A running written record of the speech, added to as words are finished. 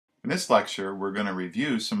In this lecture, we're going to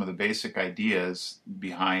review some of the basic ideas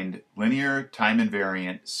behind linear time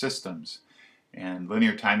invariant systems. And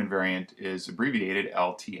linear time invariant is abbreviated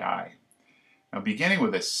LTI. Now, beginning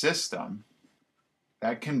with a system,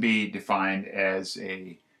 that can be defined as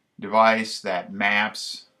a device that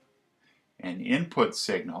maps an input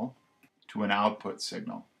signal to an output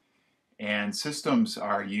signal. And systems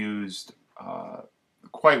are used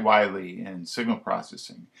quite widely in signal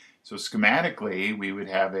processing. So schematically, we would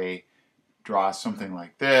have draw something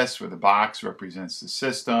like this, where the box represents the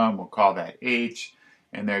system. We'll call that H,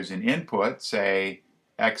 and there's an input, say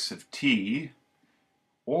x of t,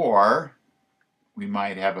 or we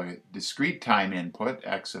might have a discrete time input,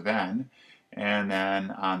 x of n, and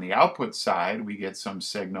then on the output side we get some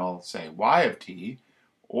signal, say y of t,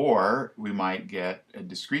 or we might get a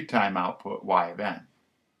discrete time output, y of n.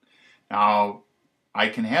 Now, I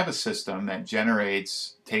can have a system that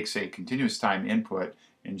takes a continuous time input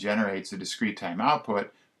and generates a discrete time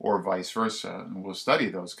output, or vice versa, and we'll study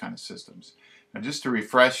those kind of systems. Now, just to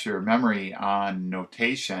refresh your memory on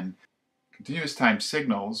notation, continuous time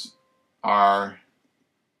signals are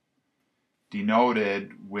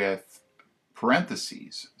denoted with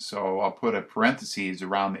parentheses. So I'll put a parentheses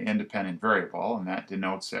around the independent variable, and that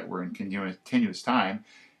denotes that we're in continuous time.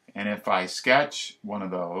 And if I sketch one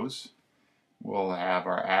of those, we'll have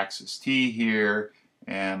our axis t here,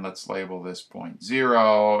 and let's label this point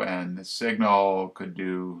 0, and the signal could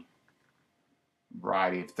do a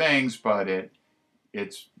variety of things, but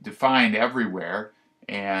it's defined everywhere,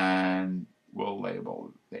 and we'll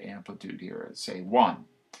label the amplitude here as, say, 1.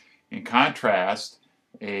 In contrast,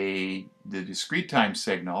 the discrete time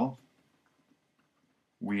signal,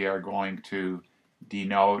 we are going to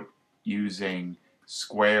denote using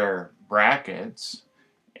square brackets,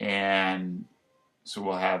 and so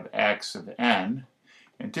we'll have x of n,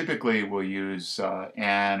 and typically we'll use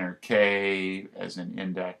n or k as an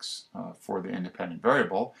index for the independent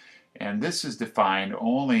variable, and this is defined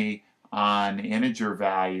only on integer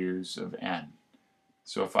values of n.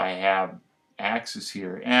 So if I have axis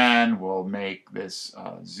here n, we'll make this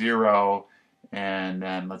 0, and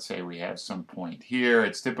then let's say we have some point here.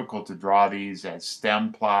 It's typical to draw these as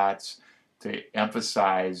stem plots to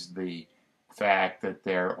emphasize the fact that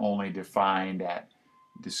they're only defined at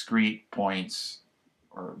discrete points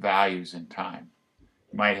or values in time.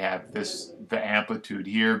 You might have the amplitude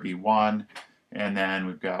here be 1, and then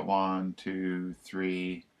we've got 1, 2,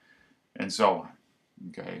 3, and so on.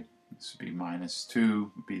 Okay, this would be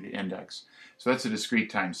 -2, would be the index. So that's a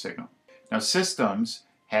discrete time signal. Now, systems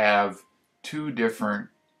have two different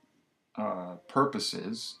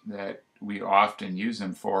purposes that we often use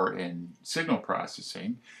them for in signal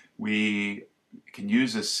processing. We can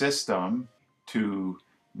use a system to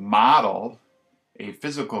model a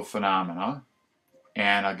physical phenomena,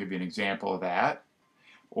 and I'll give you an example of that.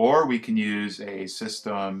 Or we can use a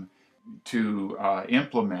system to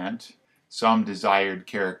implement some desired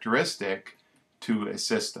characteristic to a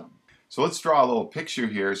system. So let's draw a little picture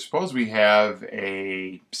here. Suppose we have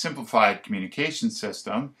a simplified communication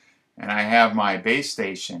system, and I have my base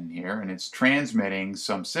station here, and it's transmitting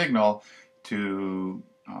some signal to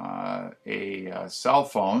a cell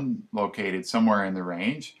phone located somewhere in the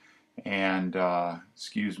range. And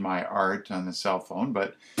excuse my art on the cell phone,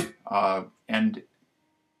 but and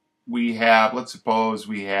we have, let's suppose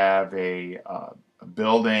we have a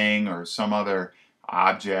building or some other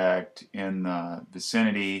object in the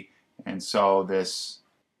vicinity, and so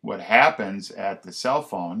what happens at the cell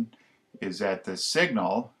phone is that the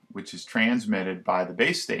signal, which is transmitted by the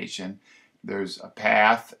base station, there's a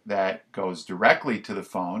path that goes directly to the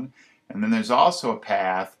phone, and then there's also a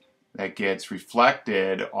path that gets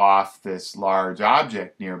reflected off this large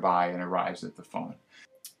object nearby and arrives at the phone.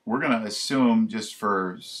 We're going to assume, just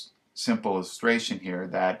for simple illustration here,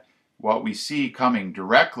 that what we see coming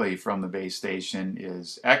directly from the base station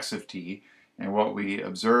is x of t, and what we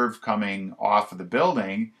observe coming off of the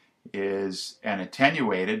building is an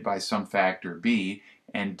attenuated by some factor b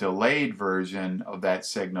and delayed version of that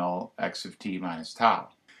signal, x of t minus tau.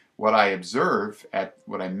 What I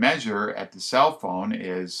measure at the cell phone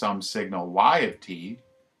is some signal y of t,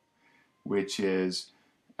 which is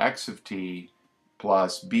x of t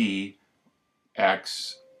plus b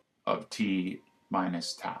x of t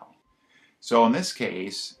minus tau. So in this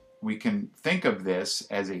case, we can think of this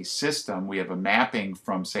as a system. We have a mapping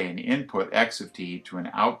from, say, an input x of t to an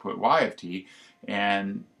output y of t,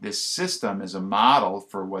 and this system is a model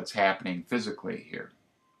for what's happening physically here.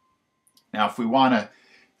 Now, if we want to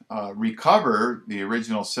recover the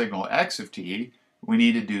original signal x of t, we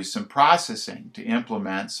need to do some processing to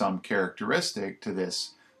implement some characteristic to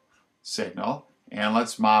this signal, And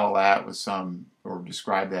let's model that with some, or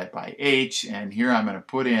describe that by h. And here I'm going to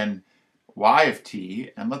put in y of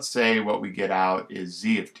t, and let's say what we get out is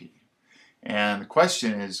z of t. And the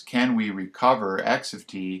question is, can we recover x of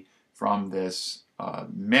t from this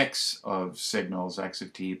mix of signals, x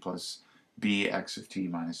of t plus b x of t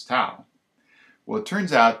minus tau? Well, it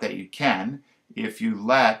turns out that you can if you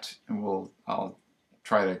let, and I'll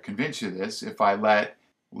try to convince you of this, if I let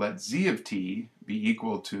z of t be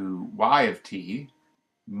equal to y of t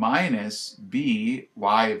minus b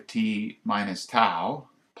y of t minus tau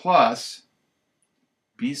plus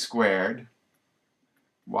b squared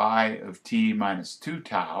y of t minus 2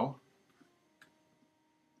 tau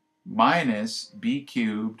minus b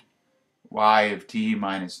cubed y of t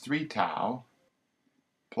minus 3 tau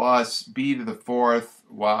plus b to the 4th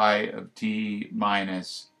y of t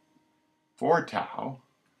minus 4 tau,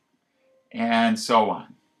 and so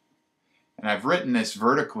on. And I've written this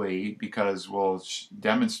vertically because we'll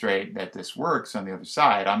demonstrate that this works on the other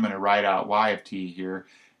side. I'm going to write out y of t here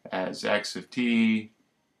as x of t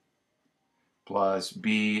plus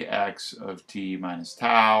bx of t minus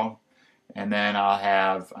tau. And then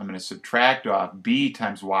I'm going to subtract off b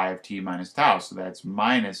times y of t minus tau. So that's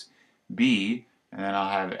minus b. And then I'll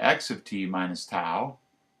have x of t minus tau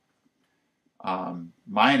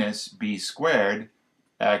minus b squared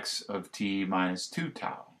x of t minus 2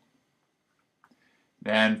 tau.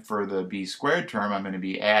 Then for the b squared term, I'm going to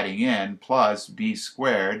be adding in plus b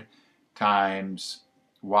squared times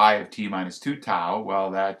y of t minus 2 tau.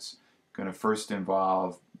 Well, that's going to first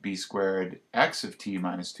involve b squared x of t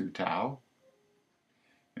minus 2 tau.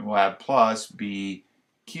 And we'll have plus b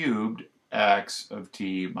cubed x of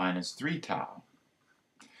t minus 3 tau.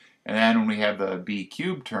 And then when we have the b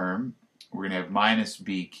cubed term, we're going to have minus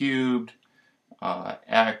b cubed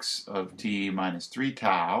x of t minus 3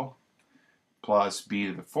 tau plus b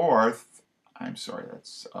to the 4th,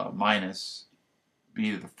 that's minus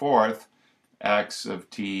b to the 4th x of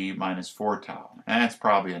t minus 4 tau. And that's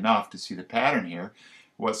probably enough to see the pattern here.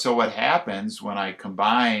 So what happens when I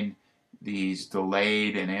combine these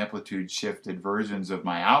delayed and amplitude shifted versions of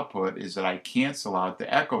my output is that I cancel out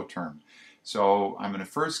the echo term. So I'm going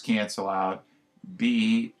to first cancel out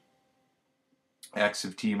b x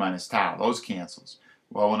of t minus tau. Those cancels.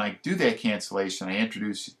 Well, when I do that cancellation, I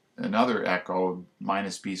introduce another echo,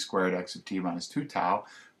 minus b squared x of t minus 2 tau.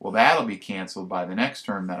 Well, that'll be canceled by the next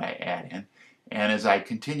term that I add in. And as I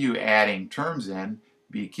continue adding terms in,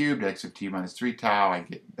 b cubed x of t minus 3 tau, I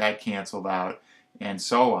get that canceled out, and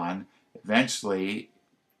so on. Eventually,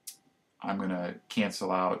 I'm going to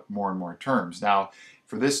cancel out more and more terms. Now,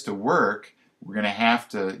 for this to work, we're going to have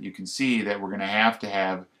to, you can see that we're going to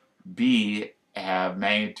have b have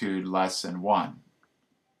magnitude less than 1,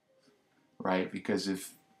 right? Because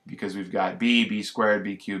we've got b squared,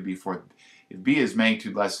 b cubed, b fourth. If b is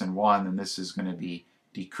magnitude less than 1, then this is going to be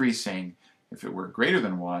decreasing. If it were greater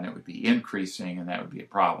than 1, it would be increasing, and that would be a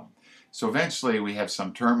problem. So eventually we have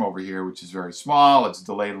some term over here which is very small, it's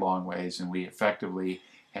delayed a long ways, and we effectively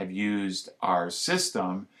have used our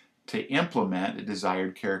system to implement a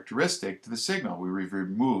desired characteristic to the signal. We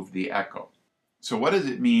removed the echo. So what does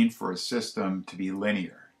it mean for a system to be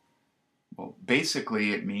linear? Well,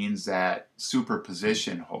 basically it means that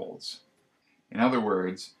superposition holds. In other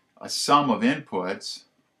words, a sum of inputs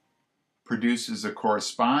produces a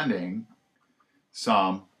corresponding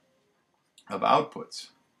sum of outputs.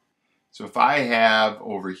 So if I have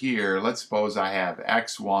over here, let's suppose I have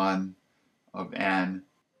x1 of n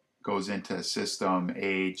goes into a system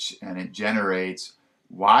H and it generates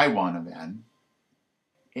y1 of n,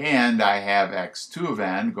 and I have x2 of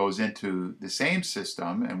n goes into the same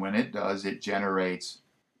system, and when it does, it generates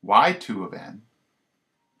y2 of n.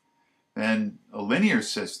 Then a linear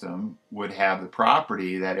system would have the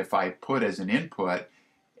property that if I put as an input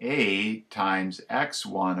a times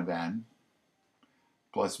x1 of n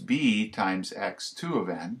plus b times x2 of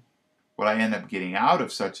n, what I end up getting out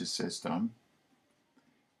of such a system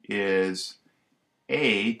is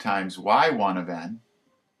a times y1 of n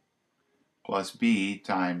plus b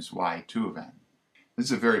times y2 of n. This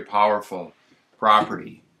is a very powerful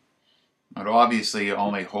property. It obviously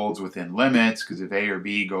only holds within limits, because if a or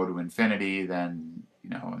b go to infinity, then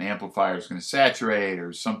an amplifier is going to saturate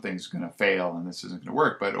or something's going to fail and this isn't going to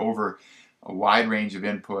work. But over a wide range of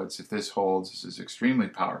inputs, if this holds, this is extremely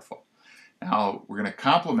powerful. Now we're going to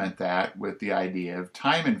complement that with the idea of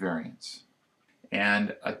time invariance.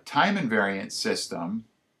 And a time invariant system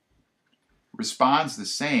responds the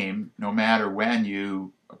same no matter when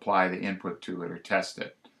you apply the input to it or test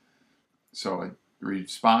it. So it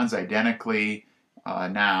responds identically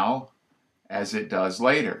now as it does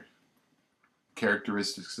later.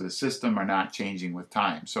 characteristics of the system are not changing with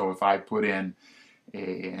time. So if I put in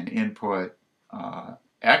an input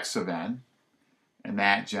x of n, and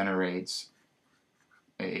that generates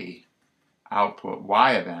a output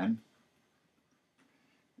y of n,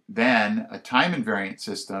 then a time invariant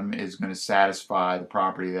system is going to satisfy the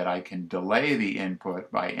property that I can delay the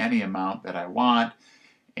input by any amount that I want,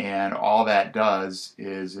 and all that does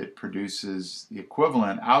is it produces the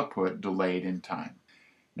equivalent output delayed in time.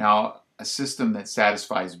 Now, a system that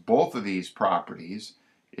satisfies both of these properties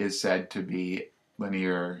is said to be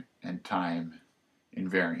linear and time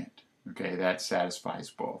invariant. Okay, that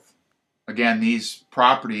satisfies both. Again, these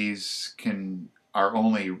properties are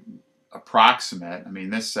only approximate. I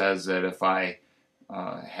mean, this says that if I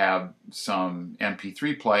have some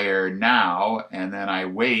MP3 player now and then I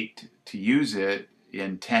wait to use it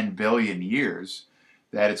in 10 billion years,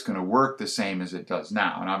 that it's going to work the same as it does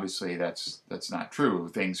now. And obviously that's not true.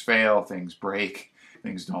 Things fail, things break,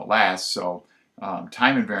 things don't last. So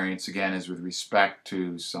time invariance, again, is with respect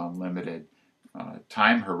to some limited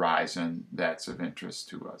time horizon that's of interest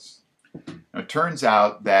to us. Now, it turns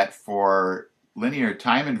out that for linear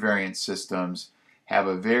time invariant systems have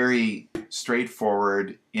a very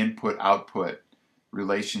straightforward input-output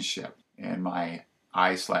relationship. And my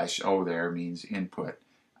I/O there means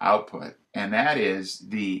input-output. And that is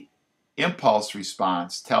the impulse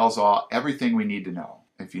response tells everything we need to know.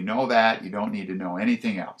 If you know that, you don't need to know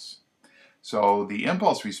anything else. So the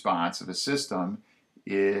impulse response of a system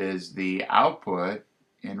is the output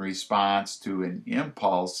in response to an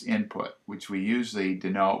impulse input, which we usually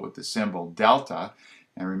denote with the symbol delta.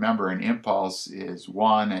 And remember, an impulse is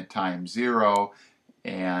 1 at time 0,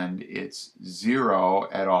 and it's 0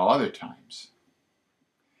 at all other times.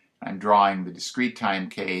 I'm drawing the discrete time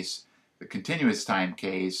case. The continuous time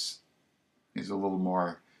case is a little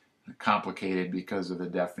more complicated because of the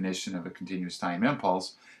definition of a continuous time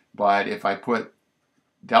impulse. But if I put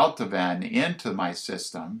delta ven into my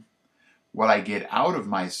system, what I get out of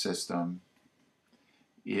my system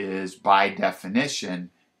is, by definition,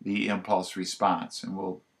 the impulse response. And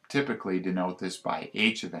we'll typically denote this by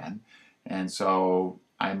h of n. And so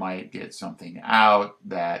I might get something out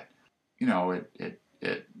that,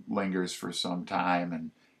 it lingers for some time.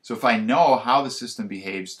 And so if I know how the system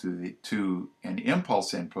behaves to an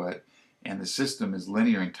impulse input, and the system is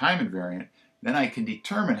linear and time invariant, then I can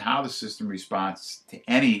determine how the system responds to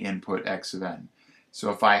any input x of n. So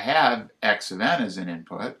if I have x of n as an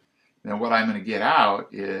input, then what I'm going to get out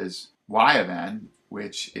is y of n,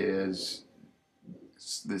 which is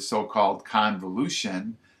the so-called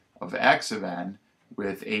convolution of x of n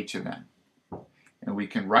with h of n. And we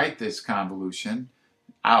can write this convolution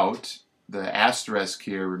out. The asterisk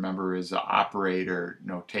here, remember, is an operator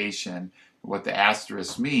notation. What the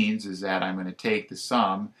asterisk means is that I'm going to take the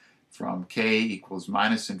sum from k equals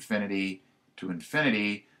minus infinity to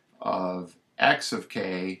infinity of x of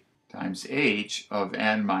k times h of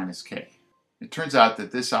n minus k. It turns out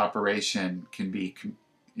that this operation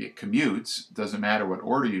it commutes. It doesn't matter what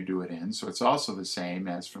order you do it in, so it's also the same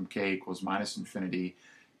as from k equals minus infinity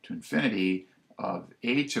to infinity of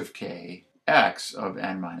h of k x of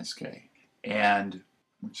n minus k, and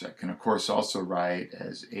which I can of course also write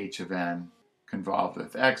as h of n convolved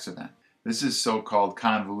with x of n. This is so-called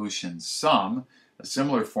convolution sum. A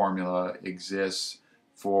similar formula exists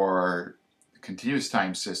for continuous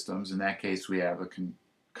time systems. In that case, we have a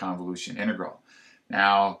convolution integral.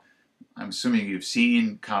 Now, I'm assuming you've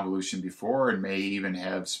seen convolution before and may even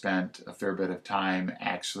have spent a fair bit of time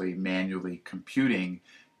actually manually computing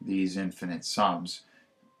these infinite sums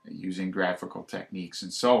using graphical techniques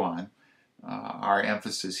and so on. Our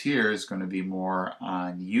emphasis here is going to be more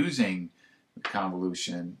on using the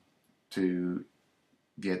convolution to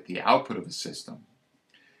get the output of a system.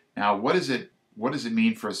 Now, what does it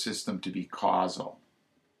mean for a system to be causal?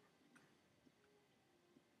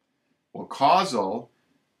 Well, causal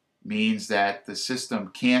means that the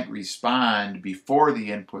system can't respond before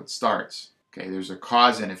the input starts. Okay, there's a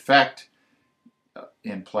cause and effect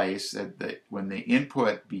in place that when the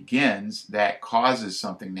input begins, that causes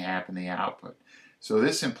something to happen in the output. So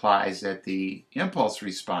this implies that the impulse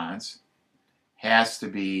response has to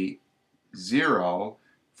be 0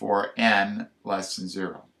 for n less than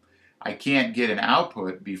 0. I can't get an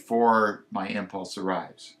output before my impulse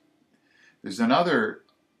arrives. There's another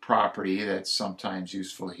property that's sometimes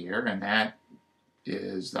useful here, and that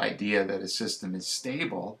is the idea that a system is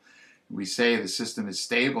stable. We say the system is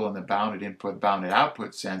stable in the bounded input, bounded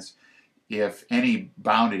output sense if any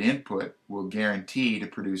bounded input will guarantee to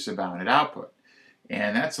produce a bounded output.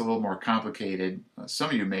 And that's a little more complicated. Some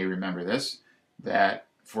of you may remember this, that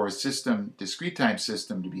for a system, discrete time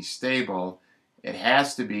system, to be stable, it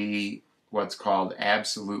has to be what's called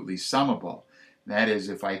absolutely summable. That is,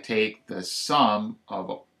 if I take the sum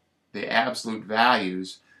of the absolute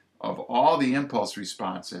values of all the impulse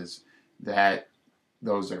responses, that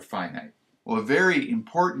those are finite. Well, a very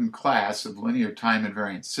important class of linear time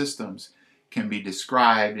invariant systems can be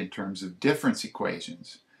described in terms of difference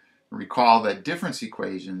equations. Recall that difference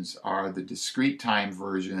equations are the discrete time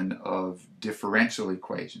version of differential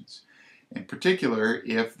equations. In particular,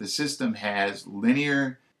 if the system has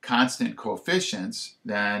linear constant coefficients,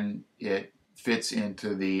 then it fits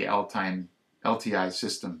into the LTI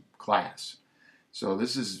system class. So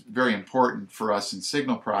this is very important for us in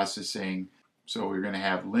signal processing. So we're going to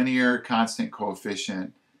have linear constant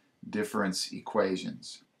coefficient difference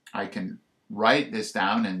equations. I can write this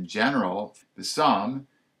down in general. The sum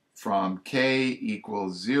from k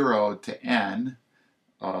equals 0 to n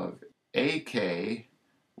of ak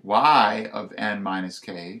y of n minus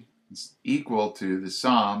k is equal to the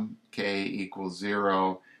sum k equals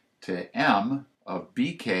 0 to m of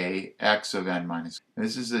bk x of n minus k.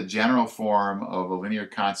 This is a general form of a linear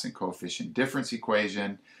constant coefficient difference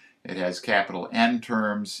equation. It has capital N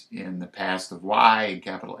terms in the past of y and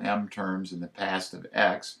capital M terms in the past of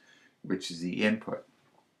x, which is the input.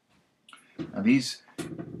 Now these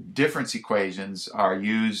difference equations are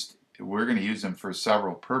used, we're going to use them for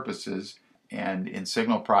several purposes, and in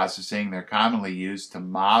signal processing they're commonly used to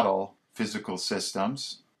model physical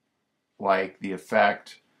systems, like the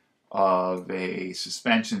effect of a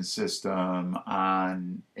suspension system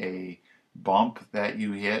on a bump that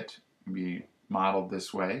you hit, can be modeled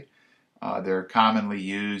this way. They're commonly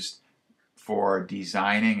used for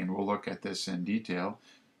designing, and we'll look at this in detail,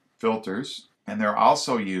 filters, and they're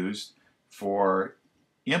also used for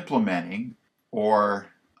implementing, or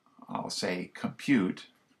I'll say compute,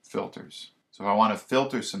 filters. So if I want to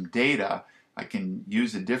filter some data, I can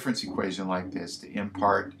use a difference equation like this to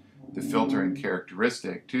impart the filtering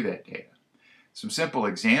characteristic to that data. Some simple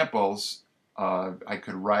examples, I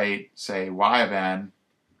could write, say, y of n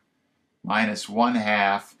minus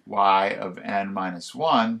 1/2 y of n minus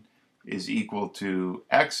 1 is equal to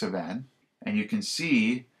x of n. And you can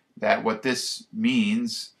see that what this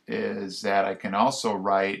means is that I can also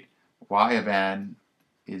write y of n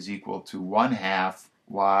is equal to 1/2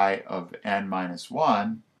 y of n minus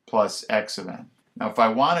 1 plus x of n. Now if I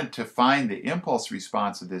wanted to find the impulse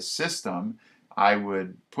response of this system, I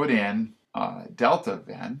would put in delta of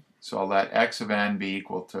n. So I'll let x of n be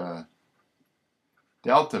equal to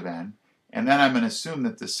delta of n. And then I'm going to assume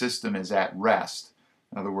that the system is at rest.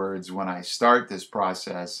 In other words, when I start this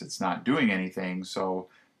process, it's not doing anything, so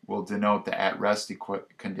we'll denote the at rest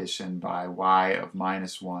condition by y of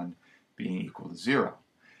minus 1 being equal to 0.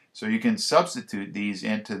 So you can substitute these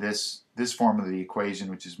into this form of the equation,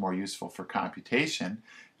 which is more useful for computation,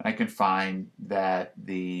 and I can find that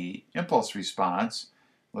the impulse response,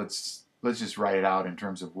 let's just write it out in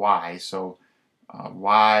terms of y. So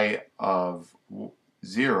y of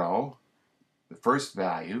 0, the first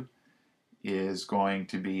value, is going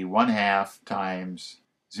to be 1/2 times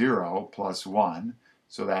 0 plus 1,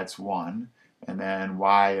 so that's 1. And then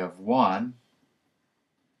y of 1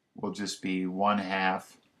 will just be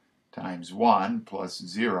 1/2 times 1 plus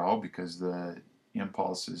 0, because the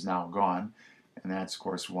impulse is now gone, and that's of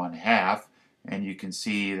course 1/2. And you can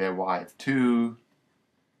see that y of 2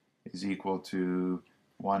 is equal to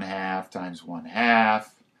 1/2 times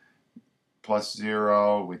 1/2 plus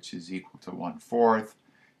 0, which is equal to 1/4,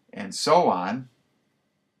 and so on.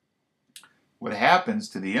 What happens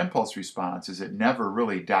to the impulse response is it never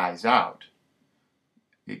really dies out.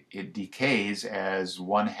 It decays as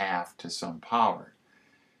 1/2 to some power.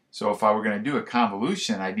 So if I were going to do a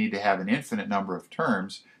convolution, I'd need to have an infinite number of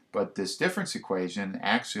terms, but this difference equation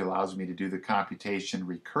actually allows me to do the computation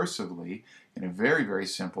recursively in a very, very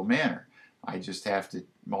simple manner. I just have to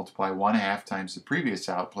multiply 1/2 times the previous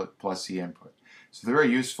output plus the input. So they're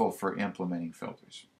very useful for implementing filters.